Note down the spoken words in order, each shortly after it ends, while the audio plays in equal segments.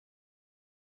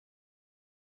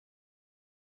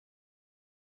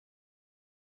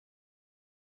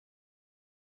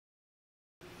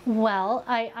Well,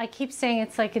 I keep saying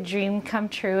it's like a dream come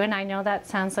true, and I know that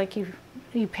sounds like you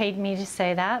paid me to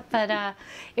say that, but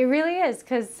it really is,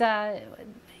 because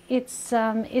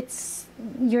it's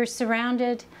you're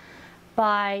surrounded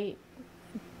by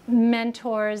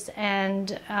mentors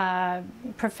and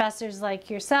professors like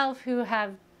yourself who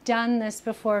have done this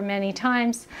before many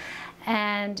times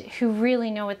and who really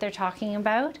know what they're talking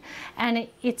about, and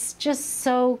it's just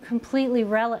so completely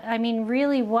relevant. I mean,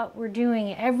 really what we're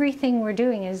doing, everything we're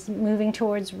doing is moving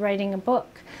towards writing a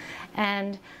book.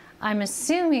 And I'm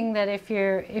assuming that if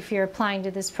you're applying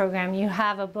to this program, you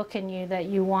have a book in you that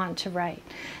you want to write.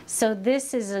 So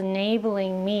this is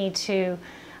enabling me to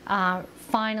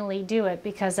finally do it,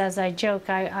 because as I joke,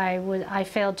 I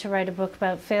failed to write a book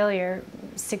about failure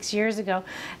 6 years ago,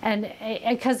 and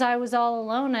because I was all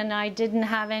alone and I didn't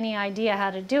have any idea how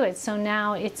to do it. So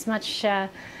now it's much,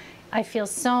 I feel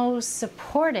so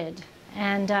supported,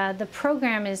 and the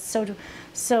program is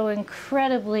so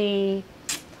incredibly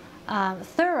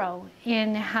thorough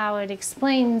in how it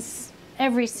explains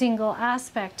every single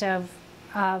aspect of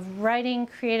writing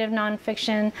creative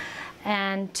nonfiction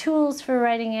and tools for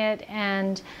writing it,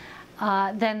 and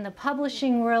then the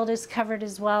publishing world is covered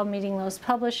as well, meeting those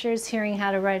publishers, hearing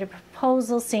how to write a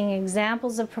proposal, seeing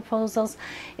examples of proposals.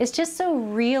 It's just so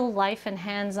real life and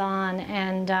hands-on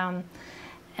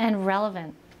and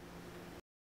relevant.